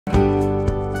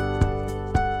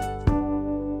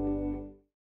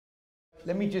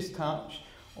Let me just touch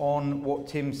on what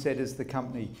Tim said as the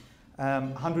company.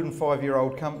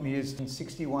 105-year-old company is in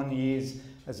 61 years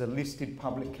as a listed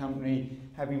public company,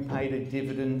 having paid a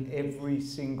dividend every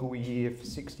single year for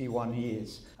 61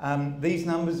 years. These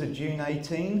numbers are June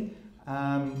 18.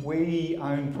 We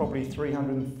own probably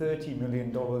 $330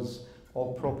 million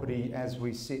of property as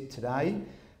we sit today.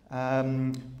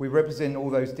 We represent all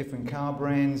those different car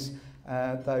brands,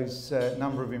 those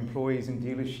number of employees and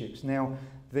dealerships. Now,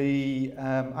 the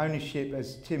ownership,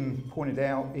 as Tim pointed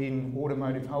out, in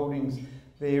automotive holdings,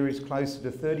 there is closer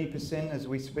to 30% as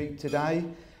we speak today.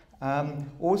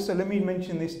 Also, let me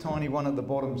mention this tiny one at the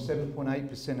bottom,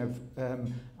 7.8% of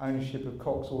ownership of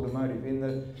Cox Automotive. In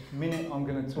the minute I'm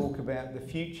going to talk about the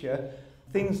future,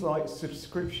 things like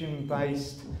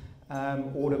subscription-based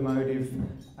automotive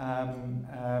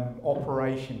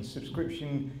operations.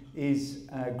 Subscription is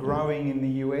growing in the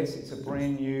US. It's a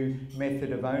brand new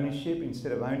method of ownership.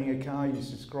 Instead of owning a car, you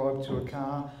subscribe to a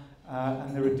car.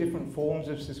 And there are different forms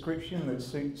of subscription that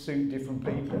suit different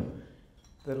people.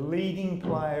 The leading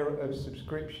player of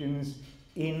subscriptions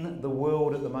in the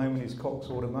world at the moment is Cox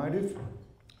Automotive.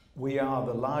 We are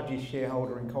the largest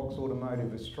shareholder in Cox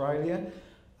Automotive Australia.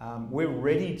 We're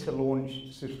ready to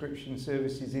launch subscription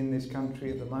services in this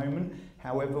country at the moment.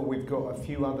 However, we've got a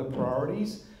few other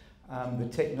priorities. The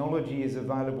technology is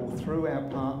available through our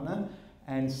partner,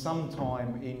 and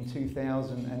sometime in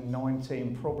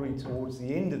 2019, probably towards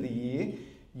the end of the year,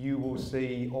 you will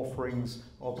see offerings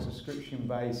of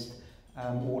subscription-based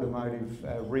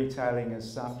automotive retailing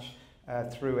as such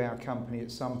through our company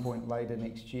at some point later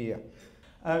next year.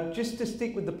 Just to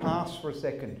stick with the past for a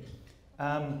second.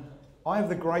 I have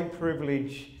the great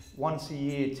privilege once a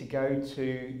year to go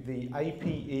to the APE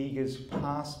Eagers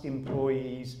Past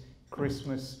Employees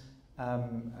Christmas,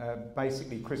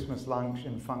 basically Christmas lunch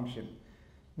and function.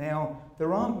 Now,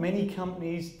 there aren't many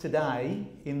companies today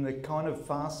in the kind of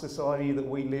fast society that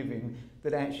we live in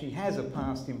that actually has a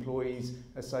Past Employees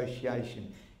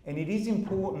Association. And it is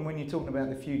important when you're talking about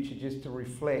the future just to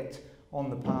reflect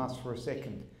on the past for a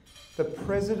second. The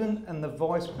president and the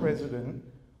vice president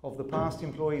of the Past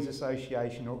Employees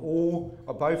Association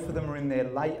both of them are in their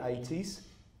late 80s.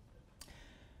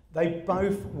 They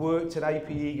both worked at APE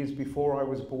Eagers before I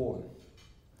was born.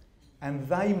 And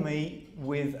they meet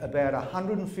with about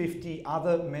 150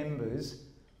 other members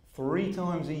 3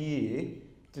 times a year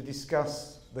to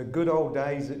discuss the good old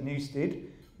days at Newstead,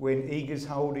 when Eagers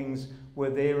Holdings were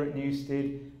there at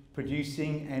Newstead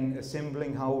producing and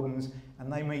assembling Holdens,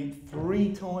 and they meet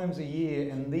 3 times a year,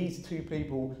 and these two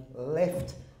people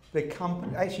left the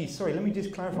company. Actually, sorry, let me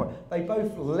just clarify. They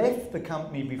both left the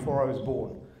company before I was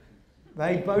born.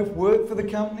 They both worked for the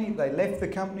company, they left the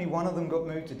company, one of them got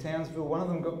moved to Townsville, one of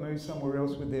them got moved somewhere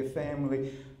else with their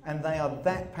family, and they are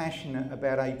that passionate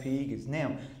about APE Eagers.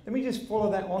 Now, let me just follow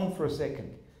that on for a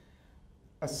second.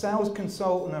 A sales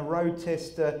consultant, a road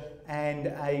tester, and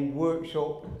a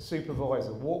workshop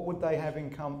supervisor, what would they have in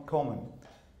common?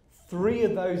 3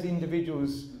 of those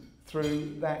individuals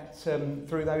through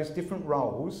those different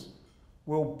roles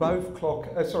will both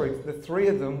the 3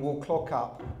 of them will clock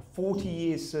up 40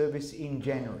 years service in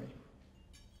January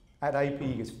at APE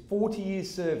Eagers. 40 years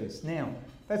service. Now,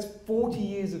 that's 40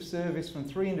 years of service from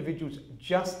 3 individuals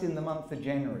just in the month of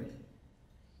January.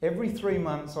 Every 3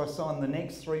 months, I sign the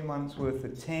next 3 months worth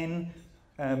of 10,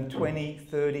 20,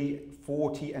 30,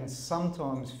 40, and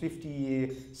sometimes 50-year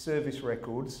service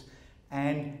records.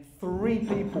 And 3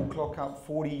 people clock up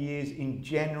 40 years in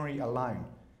January alone.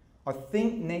 I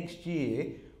think next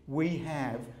year we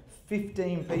have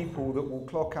 15 people that will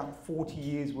clock up 40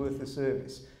 years worth of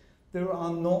service. There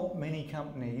are not many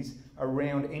companies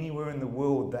around anywhere in the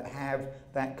world that have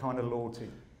that kind of loyalty.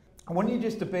 I want you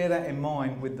just to bear that in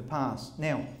mind with the past.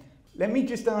 Now, let me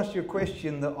just ask you a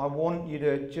question that I want you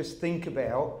to just think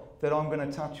about, that I'm going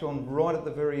to touch on right at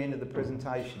the very end of the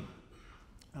presentation.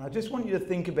 And I just want you to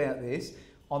think about this.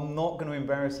 I'm not going to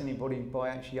embarrass anybody by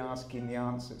actually asking the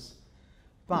answers.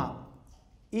 But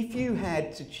if you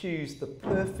had to choose the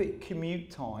perfect commute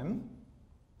time,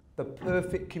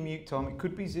 it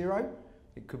could be 0,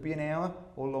 it could be an hour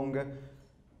or longer.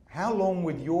 How long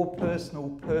would your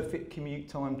personal perfect commute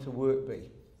time to work be?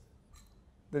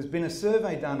 There's been a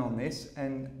survey done on this,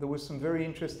 and there were some very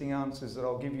interesting answers that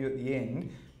I'll give you at the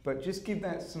end, but just give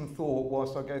that some thought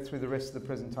whilst I go through the rest of the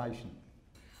presentation.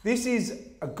 This is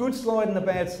a good slide and a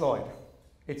bad slide.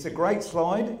 It's a great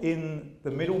slide in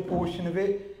the middle portion of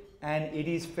it, and it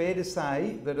is fair to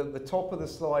say that at the top of the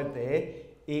slide there,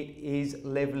 it is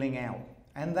levelling out.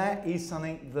 And that is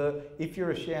something that, if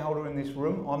you're a shareholder in this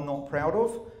room, I'm not proud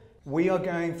of. We are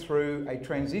going through a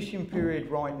transition period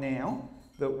right now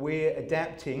that we're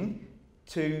adapting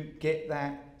to get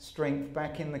that strength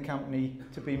back in the company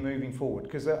to be moving forward,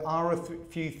 because there are a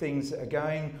few things that are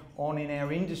going on in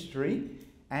our industry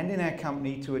and in our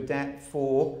company to adapt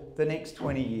for the next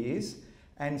 20 years.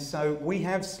 And so we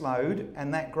have slowed,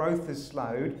 and that growth has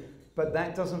slowed, but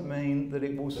that doesn't mean that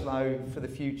it will slow for the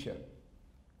future.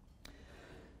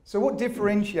 So what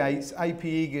differentiates APE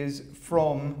Eagers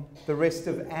from the rest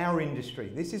of our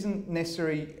industry? This isn't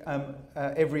necessarily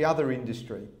every other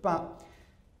industry, but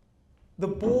the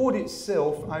board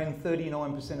itself owns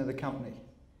 39% of the company.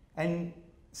 And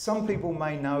some people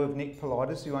may know of Nick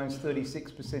Politis, who owns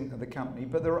 36% of the company,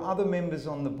 but there are other members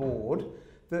on the board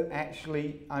that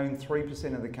actually own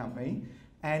 3% of the company.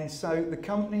 And so the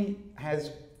company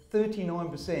has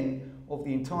 39% of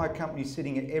the entire company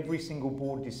sitting at every single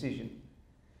board decision.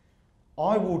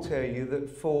 I will tell you that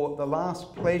for the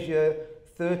last pleasure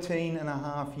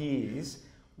 13.5 years,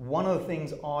 one of the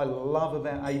things I love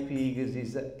about APE Eagers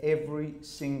is that every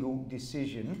single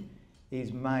decision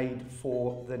is made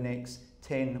for the next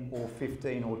 10 or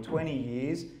 15 or 20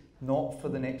 years, not for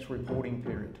the next reporting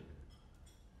period.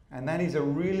 And that is a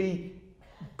really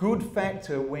good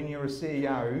factor when you're a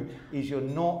CEO, is you're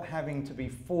not having to be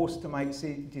forced to make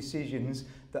decisions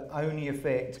that only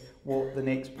affect what the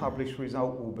next published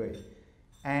result will be.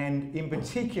 And in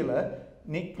particular,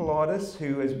 Nick Politis,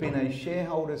 who has been a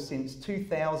shareholder since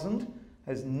 2000,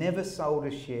 has never sold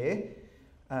a share.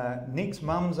 Nick's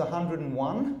mum's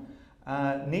 101.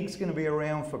 Nick's going to be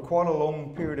around for quite a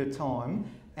long period of time,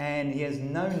 and he has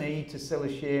no need to sell a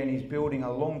share, and he's building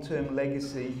a long-term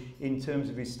legacy in terms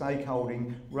of his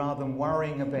stakeholding, rather than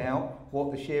worrying about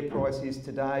what the share price is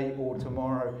today or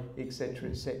tomorrow, etc.,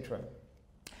 etc.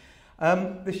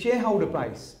 The shareholder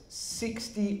base,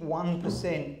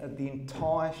 61% of the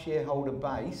entire shareholder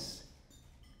base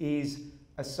is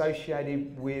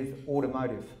associated with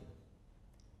automotive.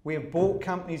 We have bought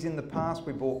companies in the past.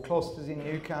 We bought Closters in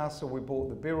Newcastle, we bought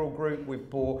the Birrell Group, we've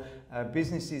bought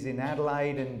businesses in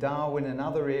Adelaide and Darwin and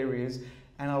other areas,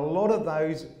 and a lot of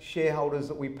those shareholders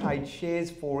that we paid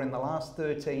shares for in the last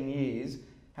 13 years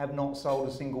have not sold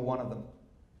a single one of them.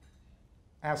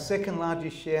 Our second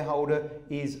largest shareholder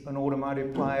is an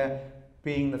automotive player,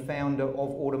 being the founder of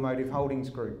Automotive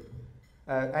Holdings Group.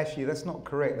 Actually, that's not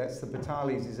correct. That's the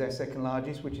Batalis is our second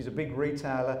largest, which is a big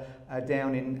retailer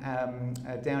down in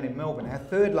Melbourne. Our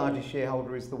third largest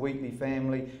shareholder is the Wheatley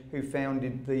family, who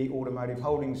founded the Automotive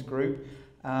Holdings Group.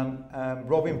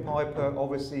 Robin Piper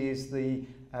obviously is the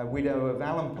widow of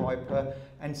Alan Piper,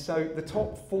 and so the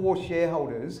top 4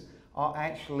 shareholders are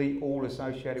actually all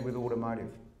associated with automotive.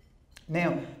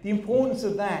 Now, the importance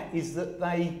of that is that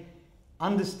they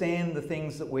understand the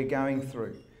things that we're going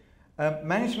through.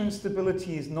 Management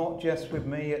stability is not just with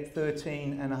me at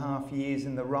 13.5 years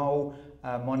in the role.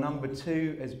 My number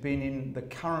 2 has been in the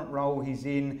current role he's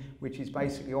in, which is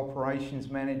basically operations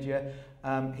manager.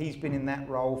 He's been in that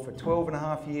role for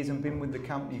 12.5 years and been with the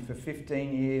company for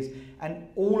 15 years. And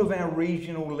all of our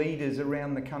regional leaders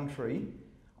around the country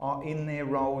are in their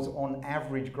roles on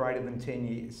average greater than 10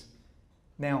 years.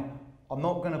 Now, I'm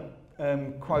not going to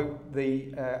quote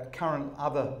the current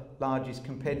other largest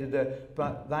competitor,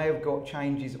 but they have got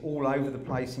changes all over the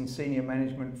place in senior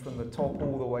management from the top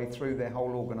all the way through their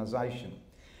whole organisation.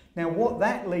 Now, what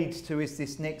that leads to is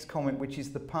this next comment, which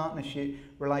is the partnership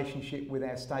relationship with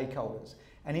our stakeholders.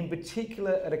 And in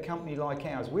particular, at a company like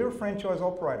ours, we're a franchise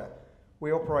operator.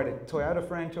 We operate at Toyota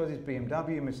franchises,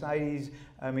 BMW, Mercedes,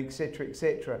 etc.,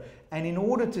 etc. And in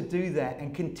order to do that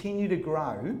and continue to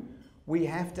grow, we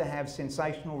have to have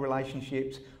sensational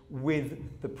relationships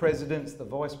with the presidents, the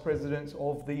vice presidents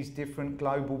of these different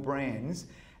global brands.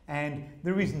 And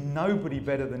there is nobody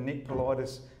better than Nick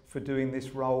Politis for doing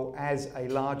this role as a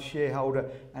large shareholder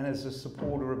and as a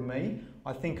supporter of me.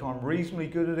 I think I'm reasonably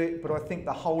good at it, but I think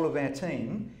the whole of our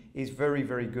team is very,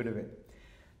 very good at it.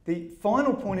 The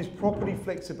final point is property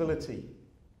flexibility.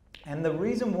 And the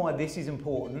reason why this is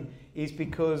important is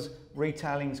because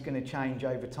retailing is going to change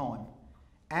over time.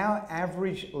 Our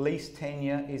average lease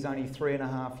tenure is only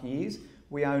 3.5 years.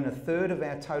 We own 1/3 of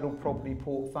our total property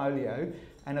portfolio,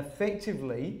 and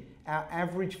effectively our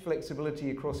average flexibility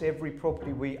across every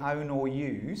property we own or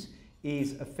use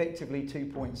is effectively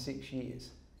 2.6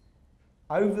 years.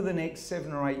 Over the next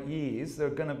 7 or 8 years, there are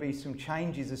going to be some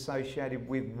changes associated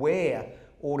with where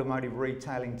automotive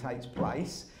retailing takes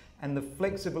place, and the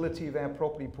flexibility of our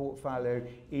property portfolio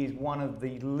is one of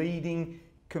the leading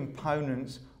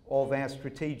components of our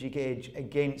strategic edge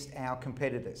against our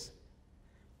competitors.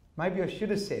 Maybe I should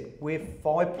have said we're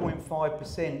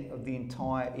 5.5% of the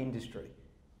entire industry.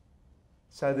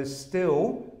 So there's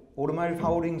still, automotive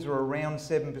holdings are around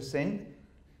 7%,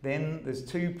 Then there's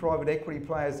 2 private equity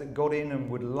players that got in and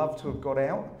would love to have got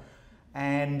out.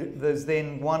 And there's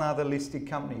then 1 other listed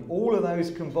company. All of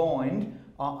those combined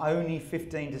are only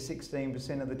 15 to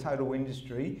 16% of the total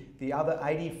industry. The other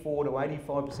 84 to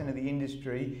 85% of the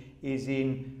industry is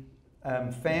in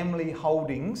family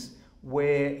holdings,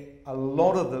 where a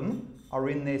lot of them are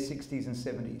in their 60s and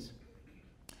 70s.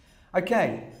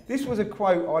 Okay, this was a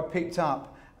quote I picked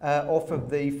up off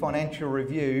of the Financial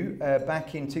Review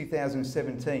back in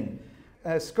 2017.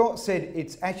 Scott said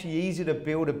it's actually easier to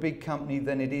build a big company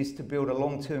than it is to build a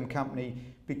long-term company,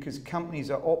 because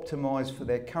companies are optimised for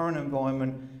their current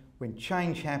environment. When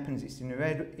change happens, it's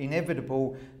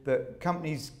inevitable that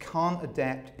companies can't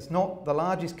adapt. It's not the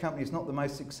largest company, it's not the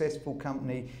most successful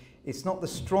company, it's not the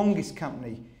strongest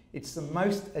company, it's the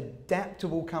most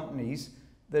adaptable companies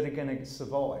that are going to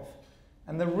survive.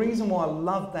 And the reason why I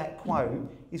love that quote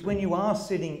is when you are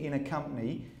sitting in a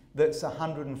company that's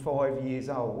 105 years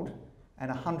old and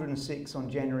 106 on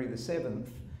January the 7th,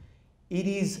 it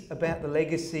is about the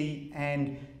legacy,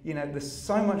 and you know, there's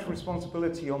so much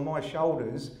responsibility on my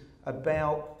shoulders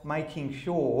about making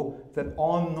sure that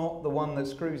I'm not the one that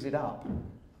screws it up.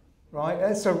 Right?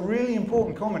 That's a really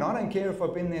important comment. I don't care if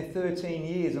I've been there 13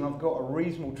 years and I've got a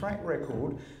reasonable track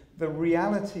record. The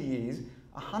reality is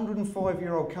a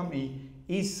 105-year-old company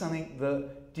is something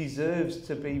that deserves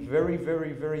to be very,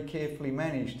 very, very carefully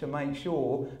managed to make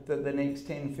sure that the next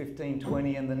 10, 15,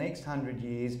 20 and the next 100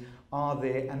 years are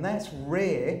there. And that's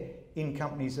rare in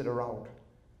companies that are old.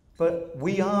 But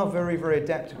we are very, very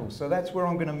adaptable. So that's where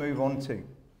I'm going to move on to.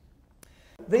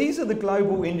 These are the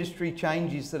global industry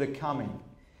changes that are coming.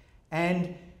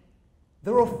 And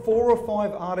there are 4 or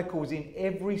 5 articles in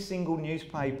every single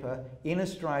newspaper in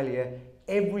Australia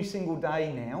every single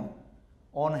day now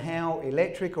on how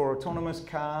electric or autonomous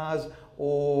cars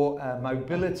or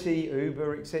mobility,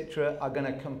 Uber, etc. are going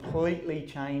to completely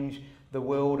change the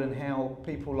world, and how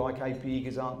people like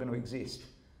APE aren't going to exist.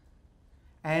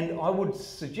 And I would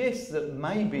suggest that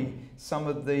maybe some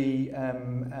of the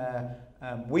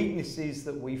weaknesses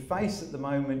that we face at the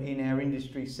moment in our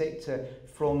industry sector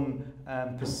from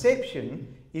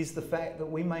perception is the fact that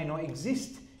we may not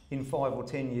exist in 5 or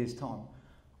 10 years' time.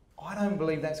 I don't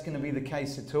believe that's going to be the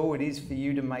case at all. It is for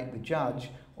you to make the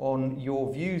judge on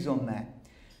your views on that.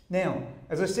 Now,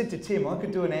 as I said to Tim, I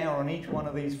could do an hour on each one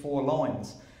of these 4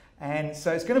 lines. And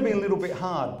so it's going to be a little bit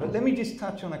hard, but let me just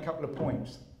touch on a couple of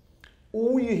points.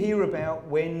 All you hear about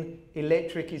when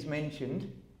electric is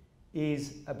mentioned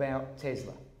is about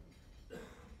Tesla.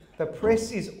 The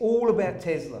press is all about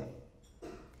Tesla.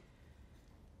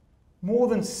 More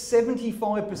than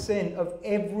 75% of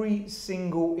every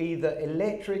single either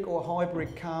electric or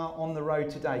hybrid car on the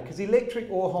road today, because electric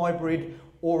or hybrid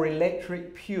or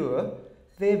electric pure,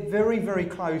 they're very, very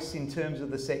close in terms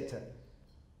of the sector,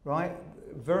 right?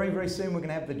 Very, very soon we're going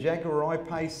to have the Jaguar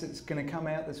I-Pace that's going to come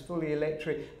out that's fully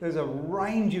electric. There's a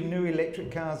range of new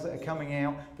electric cars that are coming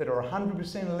out that are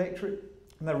 100% electric,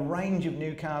 and the range of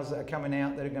new cars that are coming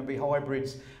out that are going to be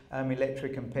hybrids,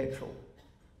 electric and petrol.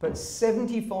 But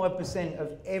 75%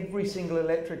 of every single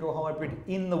electric or hybrid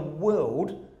in the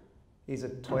world is a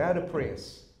Toyota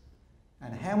Prius.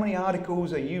 And how many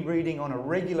articles are you reading on a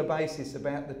regular basis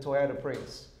about the Toyota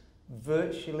Prius?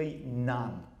 Virtually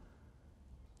none.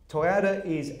 Toyota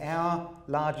is our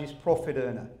largest profit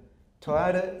earner.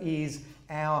 Toyota is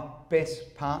our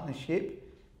best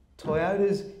partnership.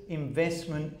 Toyota's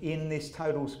investment in this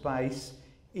total space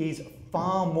is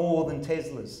far more than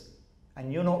Tesla's,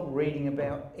 and you're not reading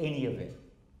about any of it.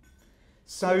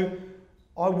 So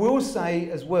I will say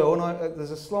as well, and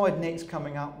there's a slide next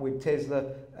coming up with Tesla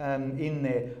in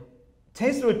there.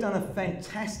 Tesla have done a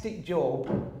fantastic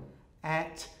job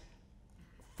at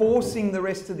forcing the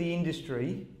rest of the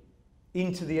industry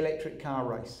into the electric car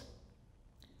race.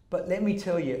 But let me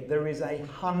tell you, there is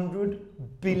 $100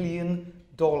 billion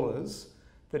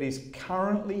that is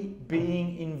currently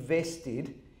being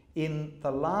invested in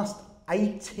the last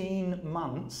 18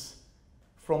 months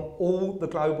from all the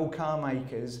global car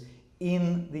makers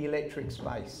in the electric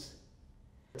space.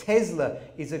 Tesla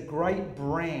is a great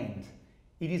brand.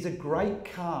 It is a great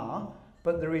car,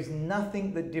 but there is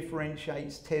nothing that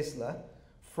differentiates Tesla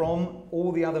from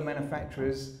all the other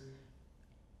manufacturers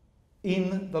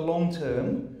in the long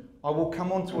term. I will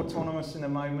come on to autonomous in a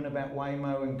moment about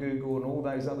Waymo and Google and all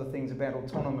those other things about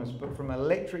autonomous, but from an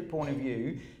electric point of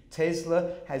view,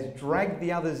 Tesla has dragged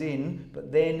the others in,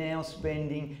 but they're now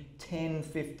spending 10,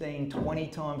 15, 20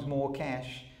 times more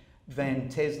cash than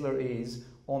Tesla is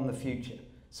on the future.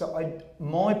 So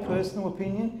my personal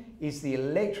opinion is the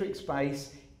electric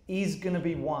space is going to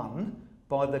be won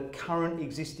by the current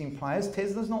existing players.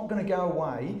 Tesla's not going to go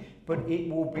away, but it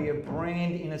will be a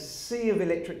brand in a sea of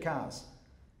electric cars.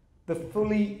 The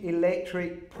fully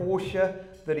electric Porsche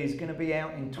that is going to be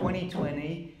out in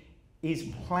 2020 is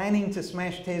planning to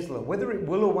smash Tesla. Whether it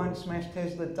will or won't smash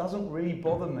Tesla doesn't really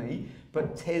bother me,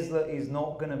 but Tesla is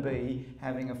not going to be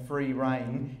having a free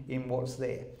rein in what's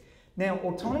there. Now,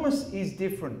 autonomous is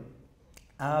different.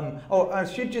 I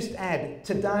should just add,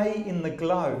 today in the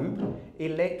globe,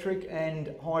 electric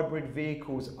and hybrid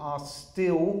vehicles are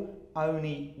still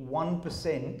only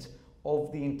 1%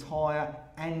 of the entire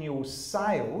annual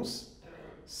sales,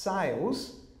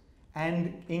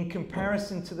 and in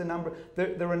comparison to the number,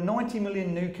 there are 90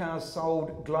 million new cars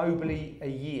sold globally a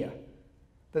year.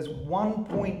 There's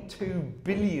 1.2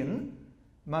 billion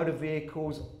motor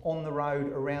vehicles on the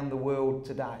road around the world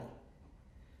today.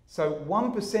 So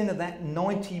 1% of that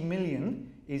 90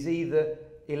 million is either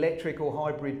electric or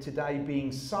hybrid today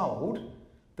being sold.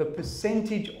 The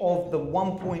percentage of the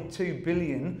 1.2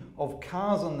 billion of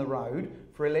cars on the road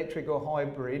for electric or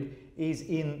hybrid is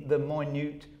in the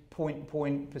minute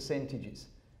point percentages.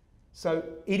 So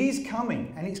it is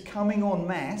coming, and it's coming en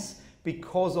masse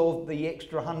because of the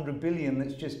extra 100 billion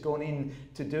that's just gone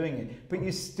into doing it. But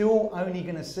you're still only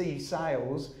going to see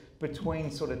sales between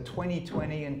sort of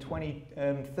 2020 and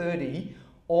 2030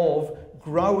 of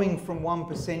growing from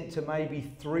 1% to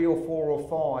maybe 3 or 4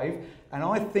 or 5. And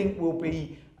I think we'll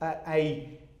be at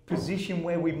a position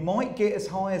where we might get as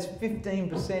high as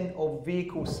 15% of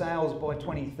vehicle sales by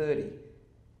 2030.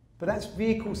 But that's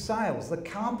vehicle sales. The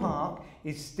car park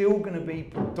is still going to be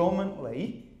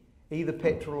predominantly either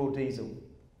petrol or diesel.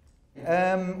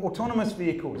 Autonomous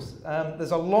vehicles.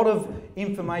 There's a lot of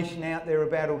information out there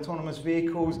about autonomous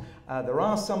vehicles. There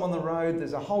are some on the road.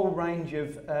 There's a whole range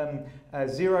of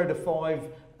 0 to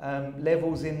 5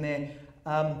 levels in there.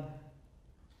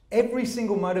 Every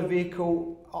single motor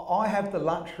vehicle, I have the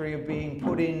luxury of being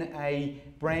put in a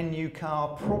brand new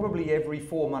car probably every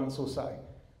 4 months or so.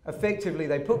 Effectively,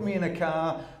 they put me in a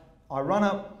car, I run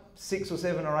up 6,000 or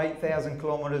 7,000 or 8,000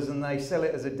 kilometres and they sell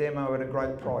it as a demo at a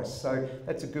great price. So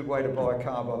that's a good way to buy a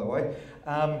car, by the way.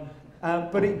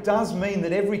 But it does mean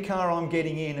that every car I'm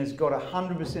getting in has got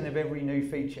 100% of every new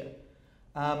feature.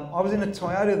 I was in a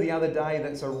Toyota the other day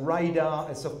that's a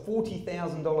radar, it's a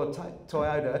 $40,000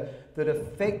 Toyota that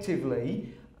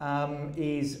effectively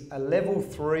is a level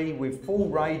 3 with full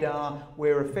radar,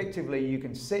 where effectively you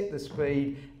can set the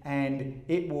speed and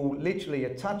it will literally,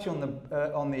 a touch on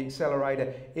the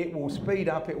accelerator, it will speed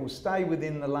up, it will stay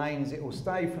within the lanes, it will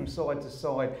stay from side to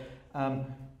side.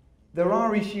 There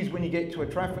are issues when you get to a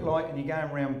traffic light and you're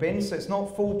going around bends, so it's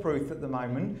not foolproof at the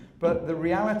moment, but the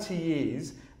reality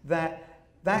is that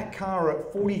that car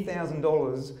at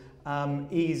 $40,000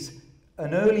 is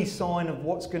an early sign of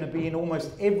what's going to be in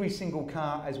almost every single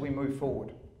car as we move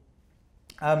forward.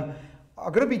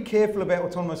 I've got to be careful about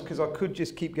autonomous because I could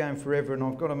just keep going forever, and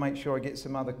I've got to make sure I get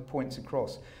some other points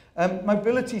across.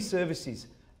 Mobility services,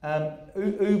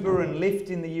 Uber and Lyft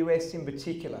in the US in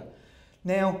particular.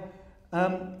 Now,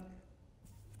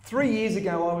 3 years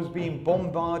ago I was being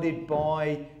bombarded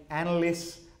by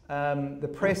analysts. The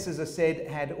press, as I said,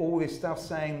 had all this stuff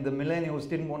saying the millennials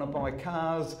didn't want to buy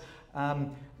cars.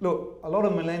 Look, a lot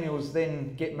of millennials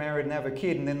then get married and have a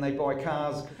kid and then they buy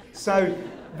cars. So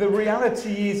the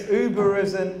reality is Uber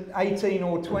as an 18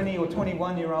 or 20 or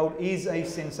 21-year-old is a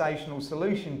sensational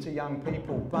solution to young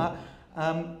people. But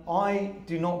I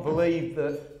do not believe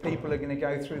that people are going to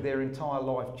go through their entire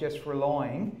life just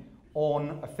relying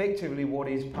on effectively what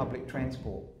is public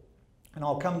transport. And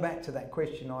I'll come back to that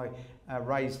question I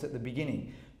raised at the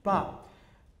beginning. But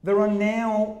there are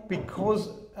now, because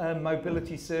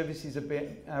mobility services have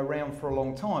been around for a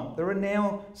long time, there are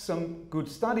now some good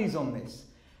studies on this.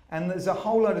 And there's a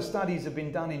whole load of studies have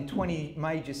been done in 20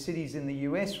 major cities in the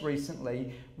US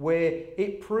recently where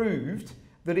it proved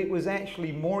that it was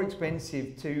actually more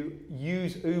expensive to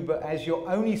use Uber as your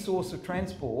only source of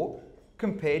transport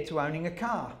compared to owning a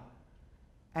car.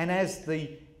 And as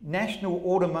the National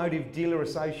Automotive Dealer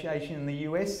Association in the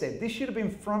US said, this should have been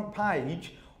front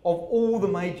page of all the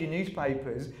major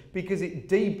newspapers because it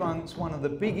debunks one of the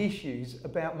big issues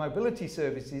about mobility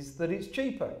services, that it's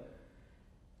cheaper.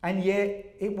 And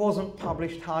yet it wasn't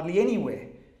published hardly anywhere.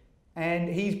 And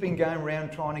he's been going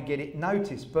around trying to get it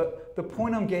noticed. But the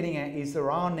point I'm getting at is there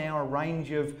are now a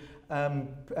range of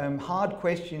hard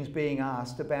questions being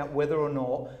asked about whether or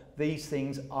not these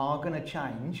things are going to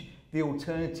change the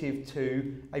alternative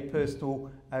to a personal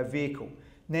vehicle.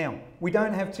 Now, we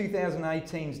don't have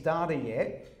 2018's data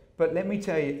yet, but let me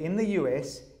tell you, in the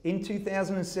US, in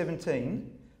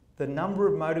 2017, the number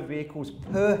of motor vehicles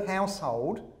per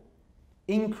household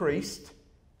increased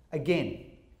Again,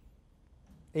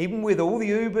 even with all the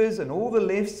Ubers and all the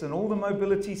Lyfts and all the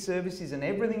mobility services and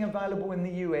everything available in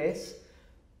the US,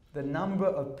 the number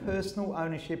of personal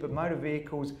ownership of motor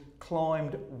vehicles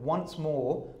climbed once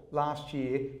more last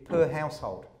year per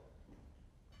household.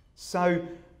 So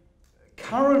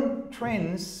current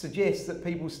trends suggest that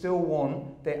people still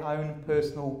want their own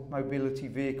personal mobility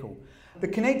vehicle. The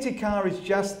connected car is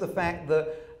just the fact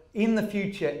that in the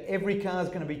future, every car is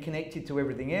going to be connected to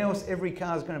everything else. Every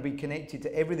car is going to be connected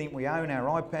to everything we own,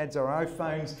 our iPads, our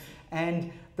iPhones,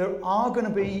 and there are going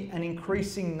to be an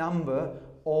increasing number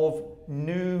of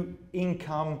new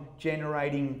income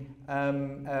generating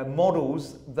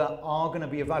models that are going to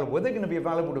be available. Whether they're going to be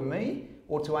available to me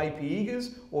or to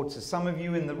APEgers or to some of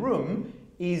you in the room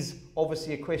is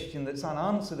obviously a question that's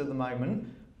unanswered at the moment,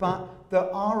 but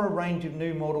there are a range of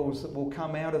new models that will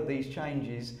come out of these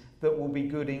changes that will be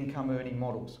good income earning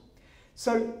models.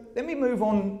 So let me move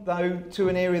on though to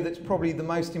an area that's probably the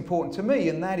most important to me,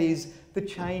 and that is the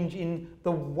change in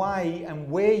the way and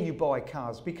where you buy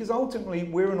cars, because ultimately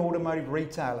we're an automotive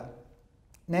retailer.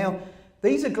 Now,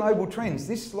 these are global trends.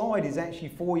 This slide is actually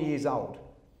 4 years old.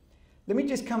 Let me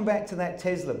just come back to that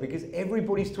Tesla, because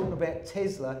everybody's talking about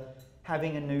Tesla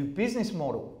having a new business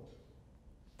model.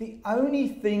 The only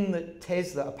thing that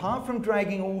Tesla, apart from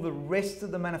dragging all the rest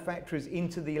of the manufacturers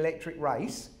into the electric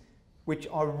race, which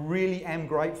I really am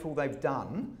grateful they've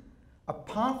done,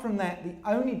 apart from that, the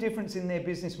only difference in their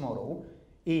business model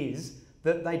is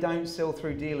that they don't sell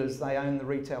through dealers, they own the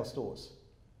retail stores.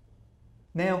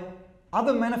 Now,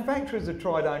 other manufacturers have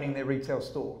tried owning their retail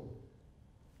store.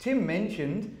 Tim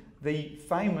mentioned the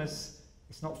famous,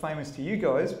 it's not famous to you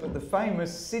guys, but the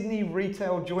famous Sydney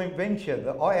retail joint venture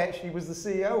that I actually was the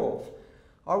CEO of.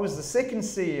 I was the second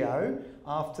CEO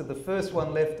after the first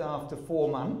one left after 4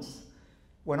 months.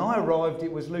 When I arrived,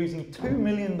 it was losing $2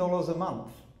 million a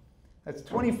month. That's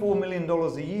 $24 million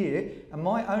a year, and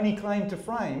my only claim to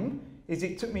fame is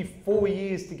it took me 4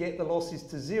 years to get the losses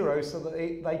to zero so that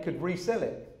they could resell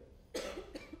it.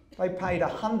 They paid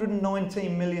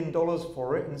 $119 million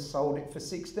for it and sold it for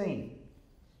 16.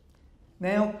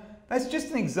 Now, that's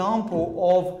just an example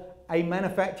of a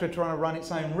manufacturer trying to run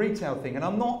its own retail thing, and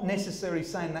I'm not necessarily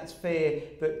saying that's fair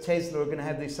that Tesla are going to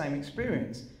have this same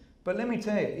experience. But let me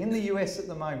tell you, in the US at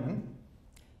the moment,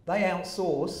 they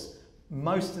outsource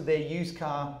most of their used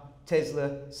car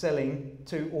Tesla selling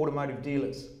to automotive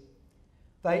dealers.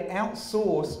 They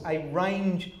outsource a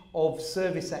range of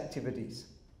service activities.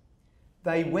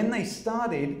 They, when they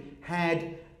started,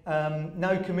 had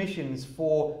no commissions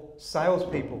for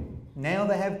salespeople. Now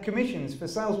they have commissions for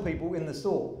salespeople in the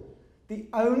store. The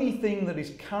only thing that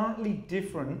is currently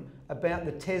different about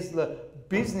the Tesla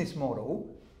business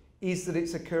model is that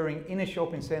it's occurring in a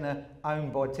shopping centre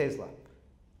owned by Tesla.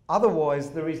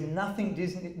 Otherwise, there is nothing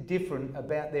different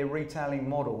about their retailing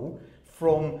model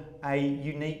from a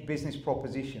unique business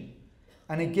proposition.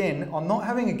 And again, I'm not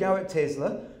having a go at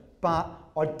Tesla, but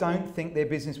I don't think their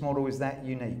business model is that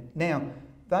unique. Now,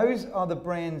 those are the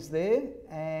brands there,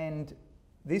 and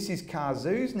this is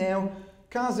Cazoo's. Now,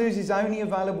 Cazoo's is only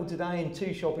available today in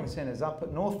 2 shopping centres, up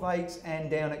at North Lakes and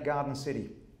down at Garden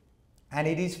City. And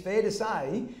it is fair to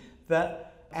say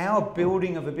that our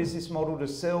building of a business model to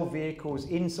sell vehicles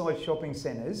inside shopping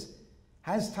centres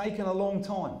has taken a long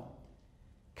time.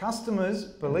 Customers,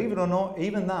 believe it or not,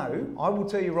 even though, I will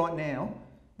tell you right now,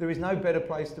 there is no better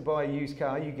place to buy a used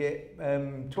car. You get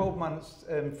 12 months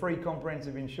free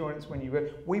comprehensive insurance when you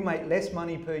work. We make less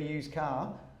money per used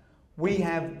car. We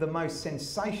have the most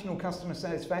sensational customer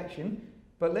satisfaction.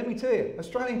 But let me tell you,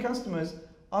 Australian customers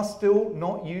are still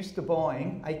not used to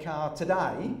buying a car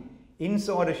today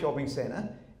inside a shopping centre,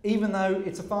 even though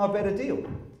it's a far better deal.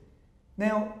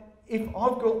 Now, if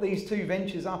I've got these 2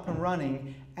 ventures up and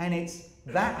running and it's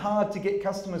that hard to get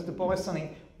customers to buy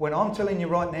something, when I'm telling you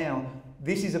right now,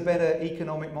 this is a better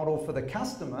economic model for the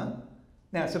customer.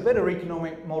 Now, it's a better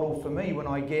economic model for me when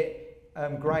I get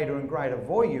greater and greater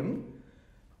volume.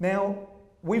 Now,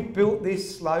 we've built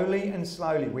this slowly and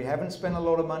slowly. We haven't spent a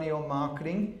lot of money on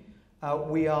marketing.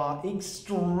 We are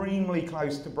extremely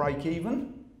close to break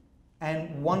even.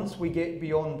 And once we get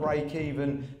beyond break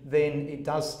even, then it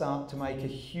does start to make a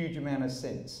huge amount of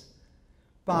sense.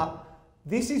 But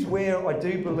this is where I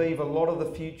do believe a lot of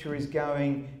the future is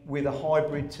going with a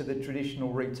hybrid to the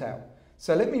traditional retail.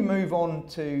 So let me move on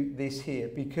to this here,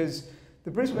 because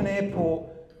the Brisbane Airport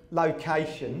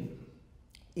location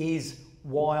is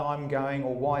why I'm going,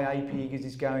 or why APEgers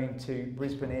is going to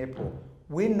Brisbane Airport.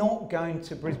 We're not going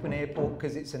to Brisbane Airport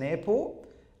because it's an airport,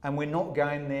 and we're not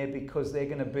going there because they're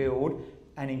going to build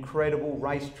an incredible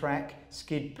racetrack,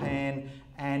 skid pan,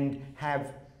 and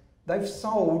have They've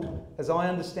sold, as I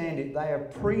understand it, they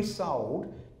have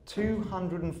pre-sold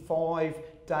 205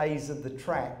 days of the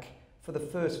track for the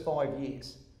first 5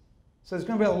 years. So there's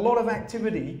going to be a lot of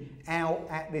activity out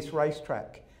at this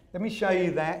racetrack. Let me show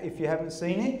you that if you haven't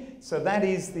seen it. So that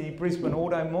is the Brisbane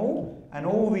Auto Mall, and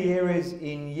all the areas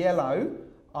in yellow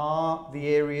are the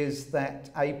areas that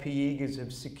APE Eagers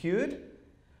have secured.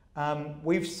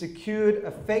 We've secured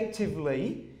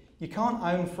effectively, you can't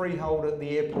own freehold at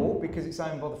the airport because it's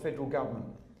owned by the federal government,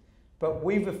 but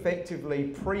we've effectively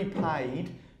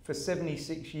prepaid for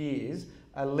 76 years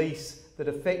a lease that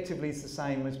effectively is the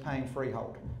same as paying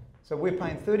freehold. So we're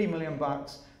paying 30 million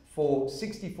bucks for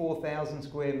 64,000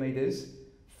 square metres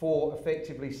for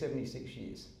effectively 76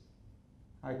 years.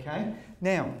 Okay,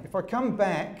 now if I come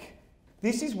back,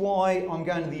 this is why I'm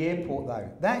going to the airport though.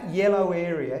 That yellow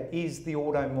area is the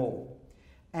Auto Mall.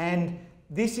 And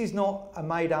this is not a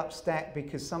made up stat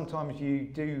because sometimes you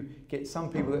do get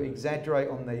some people that exaggerate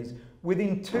on these.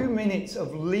 Within 2 minutes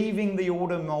of leaving the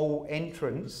Auto Mall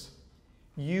entrance,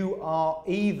 you are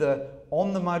either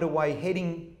on the motorway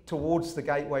heading towards the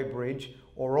Gateway Bridge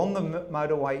or on the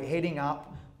motorway heading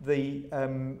up the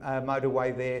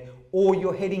motorway there, or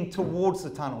you're heading towards the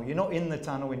tunnel. You're not in the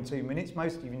tunnel in 2 minutes.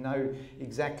 Most of you know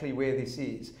exactly where this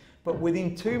is. But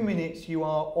within 2 minutes, you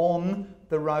are on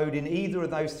the road in either of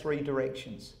those three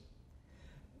directions.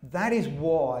 That is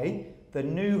why the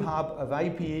new hub of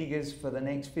APE Eagers for the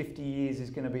next 50 years is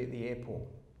going to be at the airport.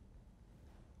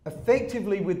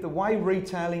 Effectively, with the way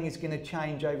retailing is going to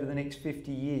change over the next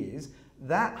 50 years,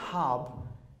 that hub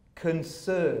can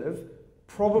serve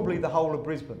probably the whole of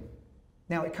Brisbane.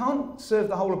 Now, it can't serve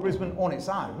the whole of Brisbane on its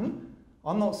own.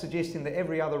 I'm not suggesting that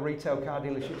every other retail car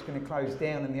dealership is going to close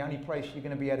down and the only place you're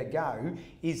going to be able to go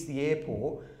is the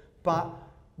airport, but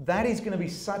that is going to be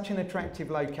such an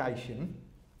attractive location.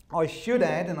 I should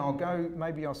add, and I'll go,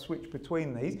 maybe I'll switch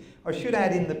between these, I should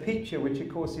add in the picture, which of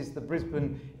course is the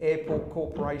Brisbane Airport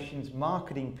Corporation's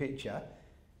marketing picture,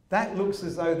 that looks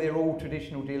as though they're all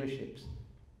traditional dealerships.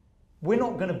 We're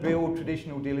not going to build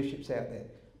traditional dealerships out there.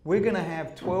 We're going to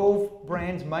have 12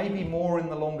 brands, maybe more in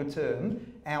the longer term,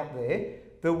 out there.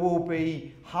 There will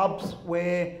be hubs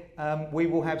where we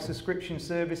will have subscription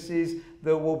services.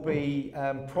 There will be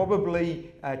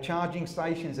probably charging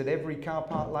stations at every car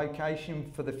park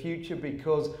location for the future,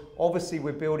 because obviously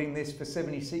we're building this for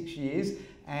 76 years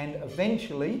and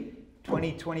eventually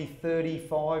 20, 20,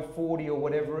 35, 40 or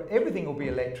whatever, everything will be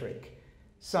electric.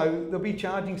 So there'll be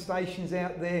charging stations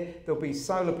out there, there'll be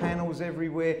solar panels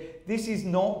everywhere. This is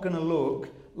not going to look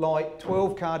like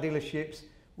 12 car dealerships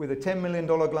with a $10 million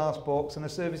glass box and a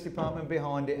service department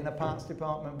behind it and a parts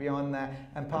department behind that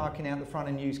and parking out the front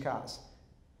and used cars.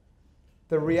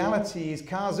 The reality is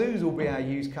car zoos will be our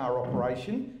used car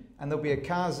operation, and there'll be a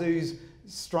car zoos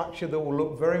structure that will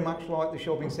look very much like the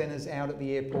shopping centres out at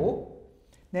the airport.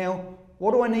 Now,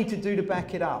 what do I need to do to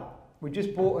back it up? We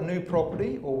just bought a new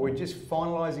property, or we're just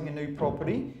finalising a new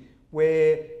property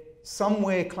where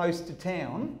somewhere close to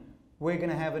town we're going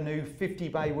to have a new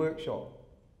 50-bay workshop.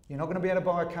 You're not going to be able to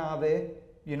buy a car there.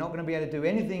 You're not going to be able to do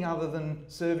anything other than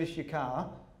service your car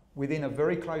within a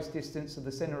very close distance of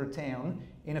the centre of town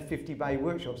in a 50-bay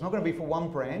workshop. It's not going to be for one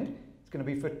brand. It's going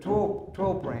to be for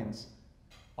 12 brands.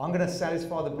 I'm going to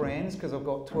satisfy the brands because I've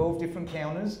got 12 different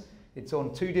counters. It's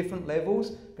on 2 different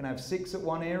levels. I'm going to have 6 at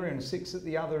one area and 6 at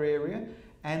the other area.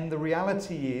 And the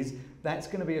reality is that's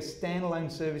going to be a standalone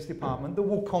service department that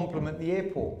will complement the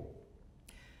airport.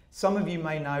 Some of you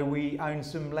may know we own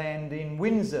some land in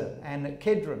Windsor and at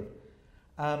Kedron.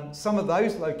 Some of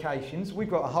those locations, we've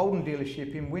got a Holden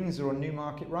dealership in Windsor on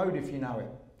Newmarket Road, if you know it.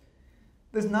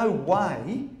 There's no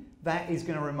way that is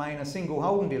going to remain a single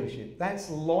Holden dealership. That's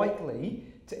likely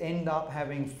to end up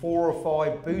having 4 or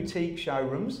 5 boutique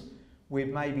showrooms with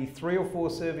maybe 3 or 4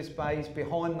 service bays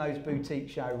behind those boutique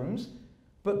showrooms,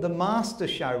 but the master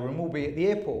showroom will be at the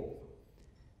airport.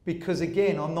 Because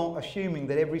again, I'm not assuming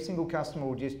that every single customer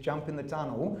will just jump in the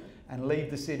tunnel and leave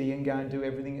the city and go and do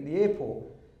everything at the airport.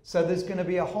 So there's going to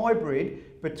be a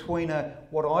hybrid between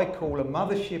what I call a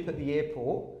mothership at the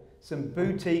airport, some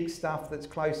boutique stuff that's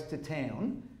close to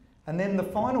town, and then the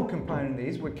final component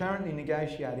is we're currently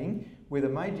negotiating with a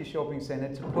major shopping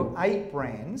centre to put 8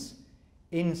 brands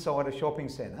inside a shopping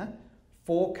centre,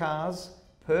 4 cars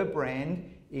per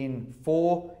brand in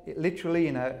 4, literally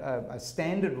in a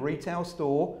standard retail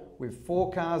store with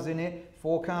 4 cars in it,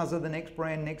 4 cars of the next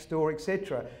brand next door,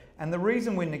 etc. And the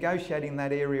reason we're negotiating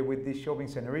that area with this shopping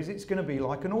centre is it's going to be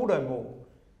like an auto mall.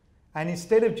 And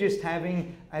instead of just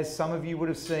having, as some of you would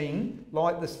have seen,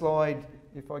 like the slide,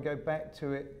 if I go back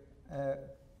to it,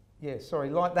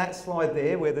 like that slide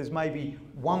there where there's maybe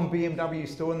one BMW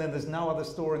store and then there's no other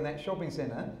store in that shopping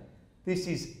centre, This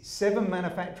is 7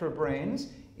 manufacturer brands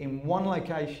in one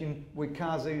location with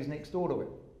car zoos next door to it.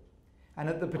 And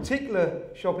at the particular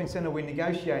shopping centre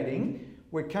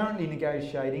we're currently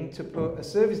negotiating to put a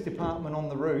service department on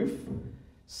the roof.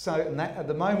 So, and that, at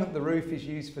the moment, the roof is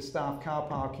used for staff car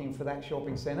parking for that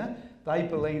shopping centre. They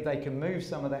believe they can move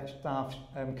some of that staff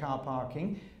car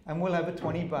parking, and we'll have a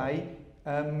 20-bay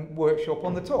workshop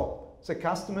on the top. So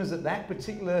customers at that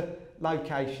particular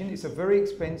location, it's a very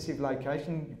expensive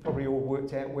location, you probably all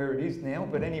worked out where it is now,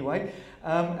 but anyway,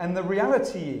 and the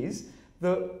reality is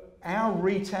that our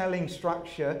retailing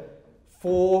structure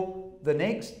for the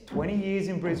next 20 years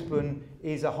in Brisbane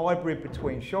is a hybrid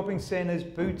between shopping centres,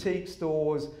 boutique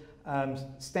stores,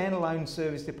 standalone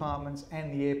service departments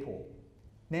and the airport.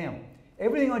 Now,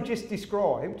 everything I just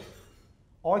described,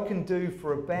 I can do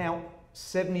for about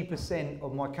 70%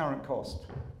 of my current cost.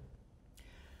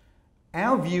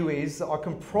 Our view is that I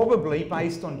can probably,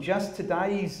 based on just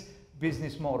today's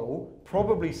business model,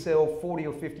 probably sell 40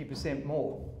 or 50%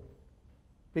 more.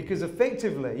 Because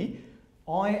effectively,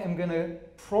 I am going to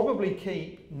probably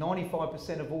keep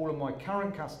 95% of all of my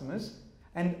current customers,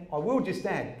 and I will just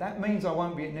add, that means I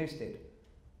won't be at Newstead.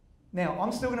 Now,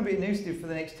 I'm still going to be at Newstead for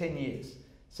the next 10 years.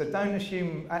 So don't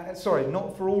assume, sorry,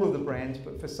 not for all of the brands,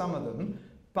 but for some of them,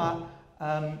 but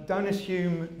don't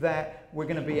assume that we're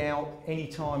going to be out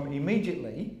anytime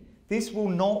immediately. This will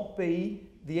not be,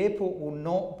 the airport will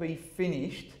not be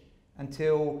finished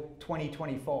until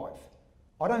 2025.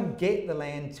 I don't get the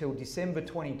land till December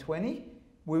 2020.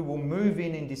 We will move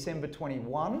in December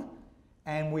 21,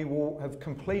 and we will have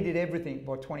completed everything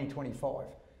by 2025.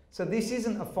 So this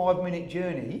isn't a 5-minute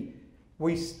journey.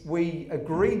 We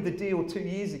agreed the deal 2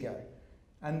 years ago,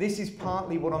 and this is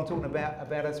partly what I'm talking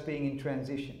about us being in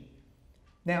transition.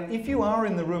 Now, if you are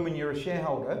in the room and you're a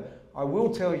shareholder, I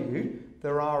will tell you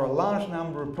there are a large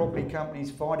number of property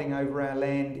companies fighting over our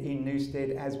land in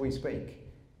Newstead as we speak.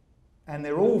 And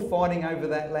they're all fighting over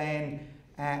that land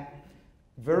at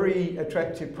very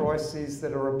attractive prices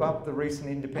that are above the recent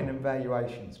independent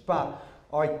valuations. But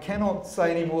I cannot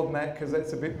say any more than that because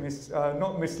that's a bit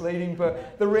not misleading,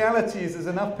 but the reality is there's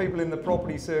enough people in the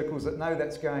property circles that know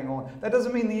that's going on. That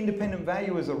doesn't mean the independent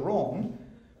valuers are wrong,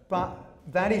 but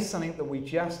that is something that we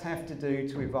just have to do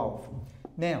to evolve.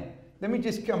 Now, let me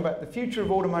just come back. The future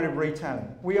of automotive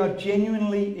retailing. We are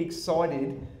genuinely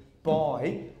excited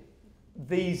by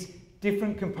these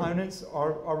different components.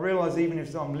 I realise even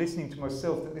if I'm listening to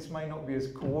myself that this may not be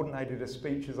as coordinated a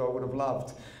speech as I would have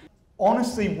loved.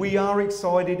 Honestly, we are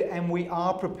excited and we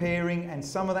are preparing, and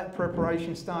some of that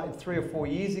preparation started 3 or 4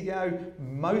 years ago.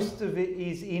 Most of it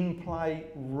is in play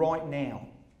right now.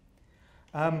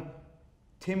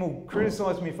 Tim will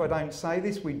criticise me if I don't say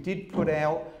this. We did put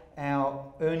out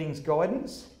our earnings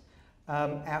guidance.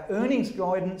 Our earnings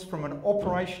guidance from an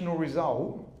operational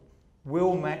result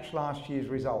will match last year's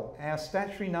result. Our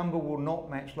statutory number will not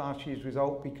match last year's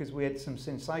result because we had some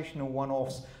sensational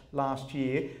one-offs last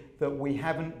year that we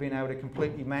haven't been able to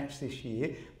completely match this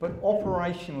year. But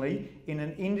operationally, in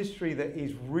an industry that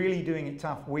is really doing it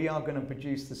tough, we are going to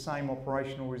produce the same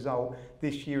operational result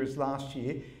this year as last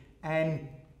year. And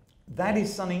that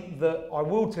is something that I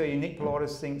will tell you Nick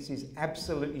Politis thinks is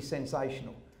absolutely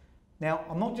sensational. Now,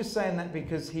 I'm not just saying that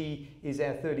because he is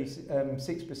our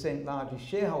 36% largest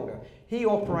shareholder. He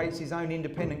operates his own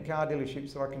independent car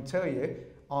dealerships that I can tell you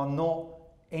are not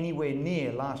anywhere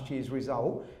near last year's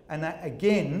result. And that,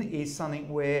 again, is something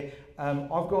where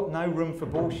I've got no room for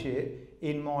bullshit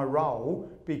in my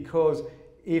role, because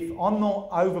if I'm not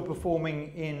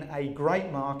overperforming in a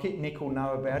great market, Nick will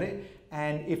know about it.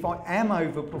 And if I am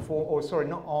if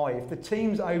the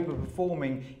team's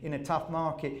overperforming in a tough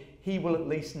market, he will at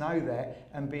least know that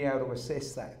and be able to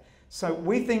assess that. So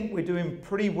we think we're doing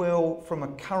pretty well from a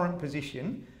current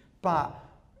position, but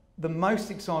the most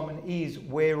excitement is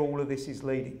where all of this is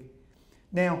leading.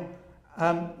 Now,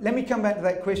 let me come back to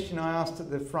that question I asked at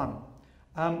the front.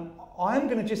 I am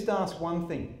going to just ask one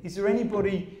thing. Is there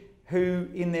anybody who,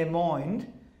 in their mind,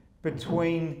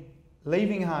 between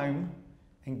leaving home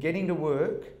and getting to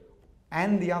work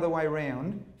and the other way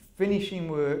around, finishing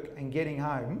work and getting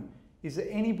home, is there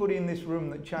anybody in this room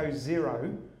that chose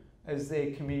 0 as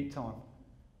their commute time?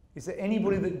 Is there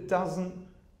anybody that doesn't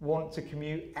want to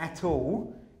commute at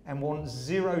all and wants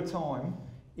 0 time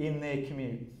in their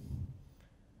commute?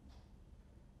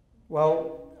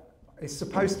 Well, it's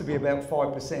supposed to be about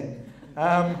 5%.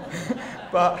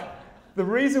 But the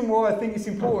reason why I think it's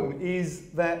important is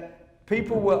that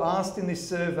people were asked in this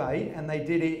survey, and they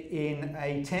did it in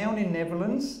a town in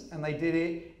Netherlands, and they did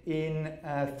it in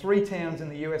 3 towns in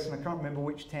the US, and I can't remember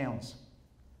which towns.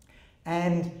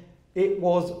 And it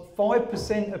was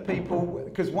 5% of people,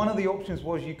 because one of the options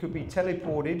was you could be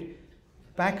teleported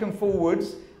back and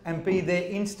forwards and be there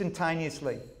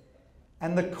instantaneously.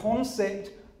 And the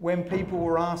concept, when people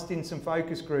were asked in some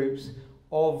focus groups,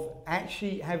 of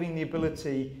actually having the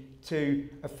ability to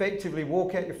effectively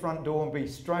walk out your front door and be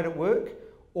straight at work,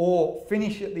 or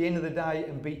finish at the end of the day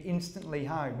and be instantly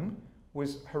home,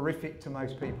 was horrific to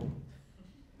most people.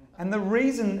 And the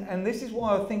reason, and this is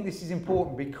why I think this is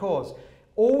important, because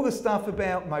all the stuff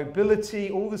about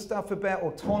mobility, all the stuff about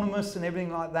autonomous and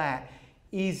everything like that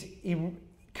is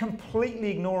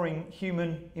completely ignoring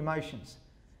human emotions.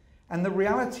 And the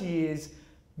reality is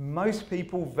most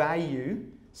people value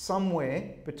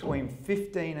somewhere between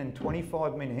 15 and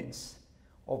 25 minutes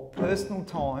of personal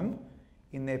time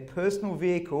in their personal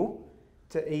vehicle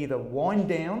to either wind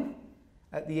down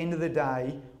at the end of the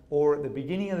day or at the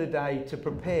beginning of the day to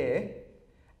prepare,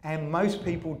 and most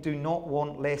people do not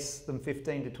want less than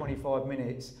 15 to 25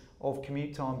 minutes of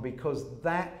commute time, because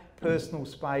that personal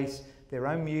space, their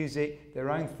own music, their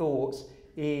own thoughts,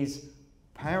 is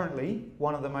apparently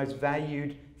one of the most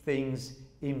valued things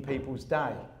in people's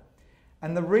day.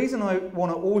 And the reason I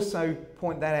want to also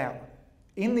point that out,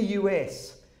 in the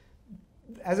US,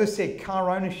 as I said, car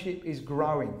ownership is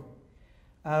growing.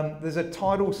 There's a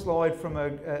title slide from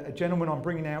a gentleman I'm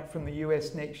bringing out from the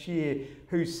US next year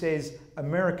who says,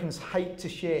 Americans hate to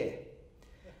share.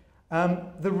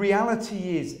 The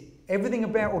reality is, everything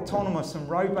about autonomous and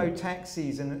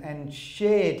robo-taxis and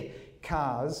shared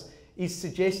cars is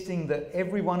suggesting that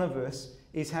every one of us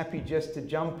is happy just to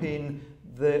jump in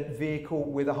the vehicle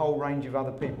with a whole range of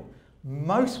other people.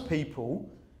 Most people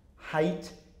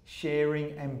hate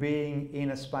sharing and being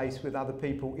in a space with other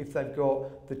people if they've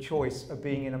got the choice of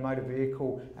being in a motor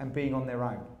vehicle and being on their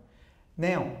own.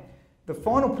 Now, the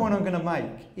final point I'm going to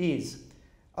make is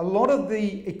a lot of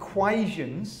the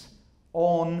equations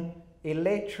on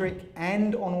electric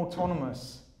and on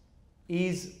autonomous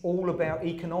is all about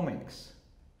economics.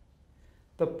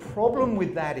 The problem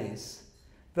with that is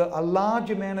that a large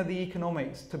amount of the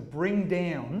economics to bring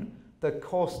down the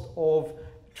cost of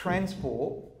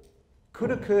transport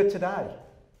could occur today.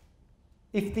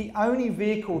 If the only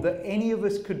vehicle that any of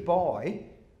us could buy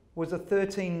was a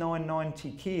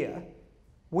 13,990 Kia,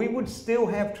 we would still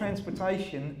have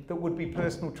transportation that would be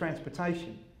personal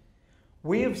transportation.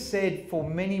 We have said for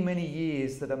many, many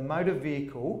years that a motor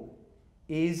vehicle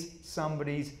is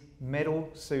somebody's metal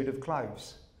suit of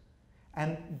clothes.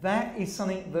 And that is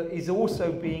something that is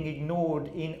also being ignored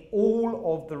in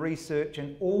all of the research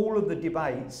and all of the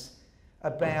debates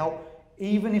about,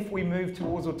 even if we move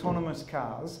towards autonomous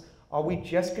cars, are we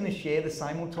just going to share the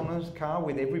same autonomous car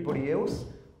with everybody else?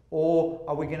 Or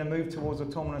are we going to move towards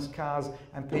autonomous cars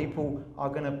and people are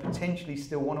going to potentially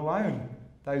still want to own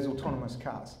those autonomous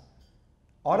cars?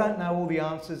 I don't know all the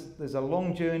answers. There's a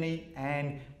long journey,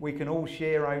 and we can all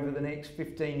share over the next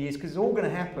 15 years, because it's all going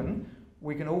to happen.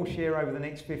 We can all share over the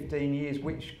next 15 years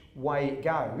which way it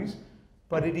goes,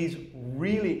 but it is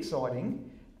really exciting,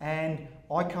 and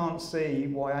I can't see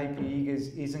why APE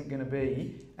isn't going to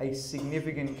be a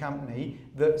significant company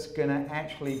that's going to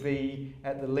actually be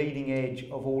at the leading edge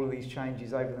of all of these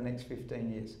changes over the next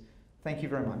 15 years. Thank you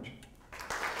very much.